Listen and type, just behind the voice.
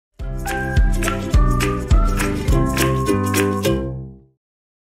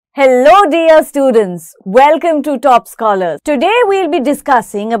Hello dear students, welcome to Top Scholars. Today we'll be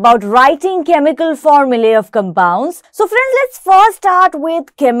discussing about writing chemical formulae of compounds. So friends, let's first start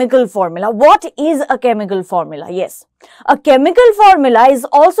with chemical formula. What is a chemical formula? Yes, a chemical formula is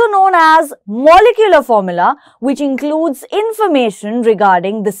also known as molecular formula, which includes information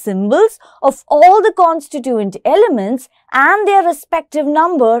regarding the symbols of all the constituent elements and their respective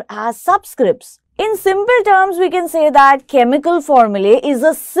number as subscripts. In simple terms, we can say that chemical formulae is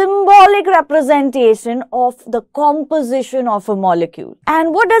a symbolic representation of the composition of a molecule.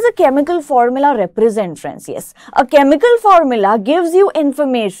 And what does a chemical formula represent, friends? Yes, a chemical formula gives you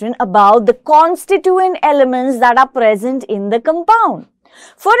information about the constituent elements that are present in the compound.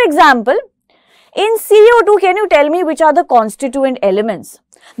 For example, in CO2, can you tell me which are the constituent elements?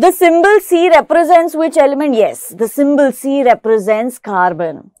 The symbol C represents which element? Yes, the symbol C represents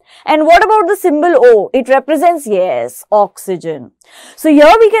carbon. And what about the symbol O? It represents, yes, oxygen. So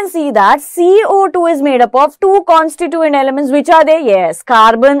here we can see that CO2 is made up of two constituent elements. Which are they? Yes,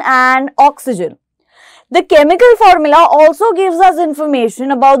 carbon and oxygen. The chemical formula also gives us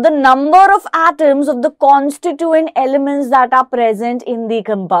information about the number of atoms of the constituent elements that are present in the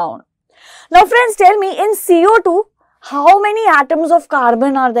compound. Now friends, tell me, in CO2, how many atoms of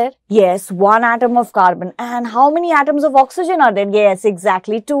carbon are there? Yes, 1 atom of carbon. And how many atoms of oxygen are there? Yes,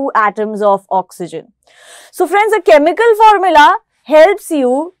 exactly 2 atoms of oxygen. So friends, a chemical formula helps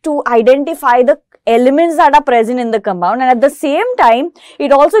you to identify the elements that are present in the compound, and at the same time,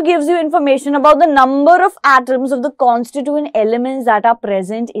 it also gives you information about the number of atoms of the constituent elements that are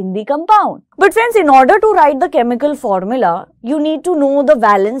present in the compound. But friends, in order to write the chemical formula, you need to know the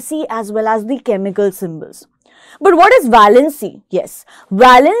valency as well as the chemical symbols. But what is valency? Yes,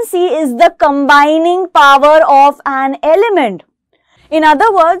 valency is the combining power of an element. In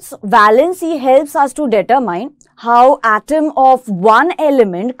other words, valency helps us to determine how atom of one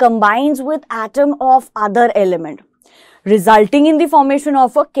element combines with atom of other element, resulting in the formation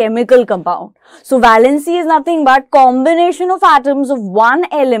of a chemical compound. So valency is nothing but combination of atoms of one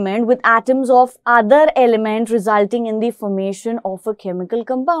element with atoms of other element, resulting in the formation of a chemical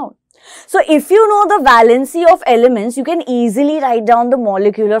compound. So if you know the valency of elements, you can easily write down the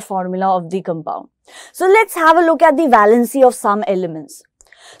molecular formula of the compound. So let's have a look at the valency of some elements.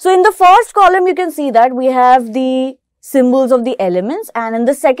 So in the first column, you can see that we have the symbols of the elements, and in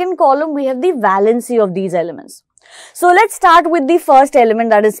the second column, we have the valency of these elements. So let's start with the first element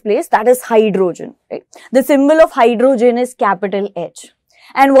that is placed, that is hydrogen. Right? The symbol of hydrogen is capital H.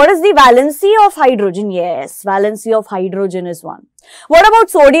 And what is the valency of hydrogen? Yes, valency of hydrogen is 1. What about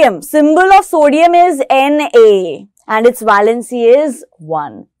sodium? Symbol of sodium is Na and its valency is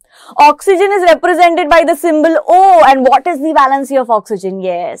 1. Oxygen is represented by the symbol O, and what is the valency of oxygen?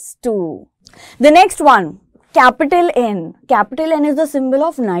 Yes, 2. The next one, capital N. Capital N is the symbol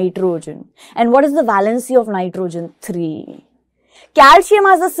of nitrogen. And what is the valency of nitrogen? 3. Calcium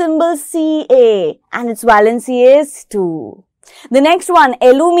has the symbol Ca and its valency is 2. The next one,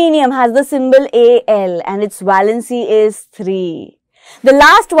 aluminium, has the symbol Al and its valency is 3. The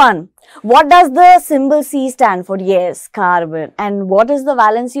last one, what does the symbol C stand for? Yes, carbon. And what is the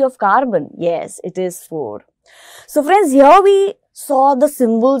valency of carbon? Yes, it is 4. So friends, here we saw the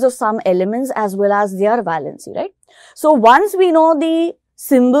symbols of some elements as well as their valency, right? So once we know the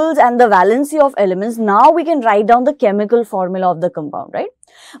symbols and the valency of elements, now we can write down the chemical formula of the compound, right?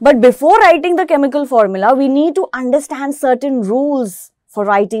 But before writing the chemical formula, we need to understand certain rules for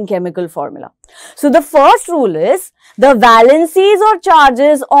writing chemical formula. So the first rule is the valencies or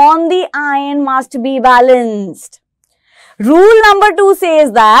charges on the ion must be balanced. Rule number 2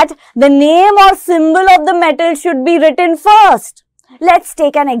 says that the name or symbol of the metal should be written first. Let's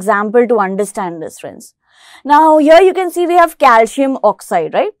take an example to understand this, friends. Now here you can see we have calcium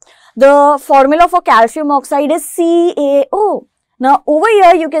oxide, right? The formula for calcium oxide is CaO. Now over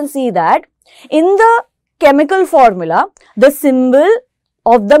here you can see that in the chemical formula, the symbol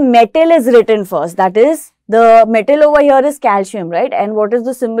of the metal is written first. That is, the metal over here is calcium, right? And what is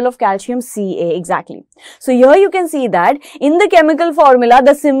the symbol of calcium? Ca, exactly. So here you can see that in the chemical formula,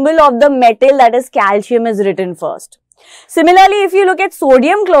 the symbol of the metal, that is calcium, is written first. Similarly, if you look at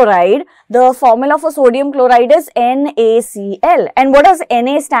sodium chloride, the formula for sodium chloride is NaCl. And what does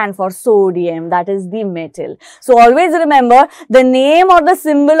Na stand for? Sodium, that is the metal. So always remember, the name or the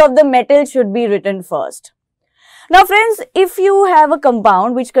symbol of the metal should be written first. Now friends, if you have a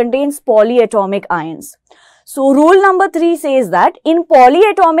compound which contains polyatomic ions, so rule number 3 says that in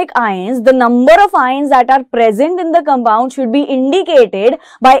polyatomic ions, the number of ions that are present in the compound should be indicated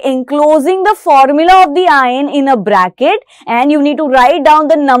by enclosing the formula of the ion in a bracket, and you need to write down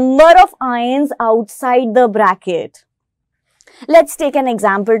the number of ions outside the bracket. Let's take an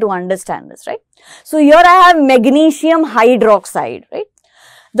example to understand this, right? So here I have magnesium hydroxide, right?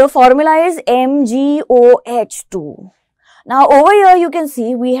 The formula is MgOH2. Now over here you can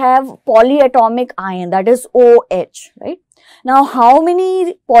see we have polyatomic ion, that is OH, right? Now how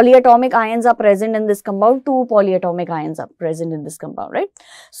many polyatomic ions are present in this compound? 2 polyatomic ions are present in this compound, right?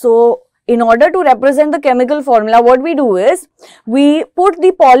 So in order to represent the chemical formula, what we do is we put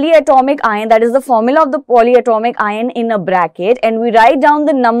the polyatomic ion, that is the formula of the polyatomic ion, in a bracket, and we write down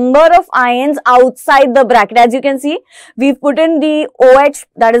the number of ions outside the bracket. As you can see, we've put in the OH,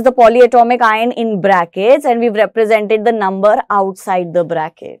 that is the polyatomic ion, in brackets, and we've represented the number outside the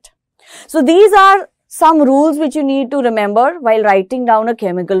bracket. So these are some rules which you need to remember while writing down a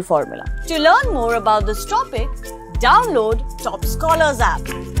chemical formula. To learn more about this topic, download Top Scholars app.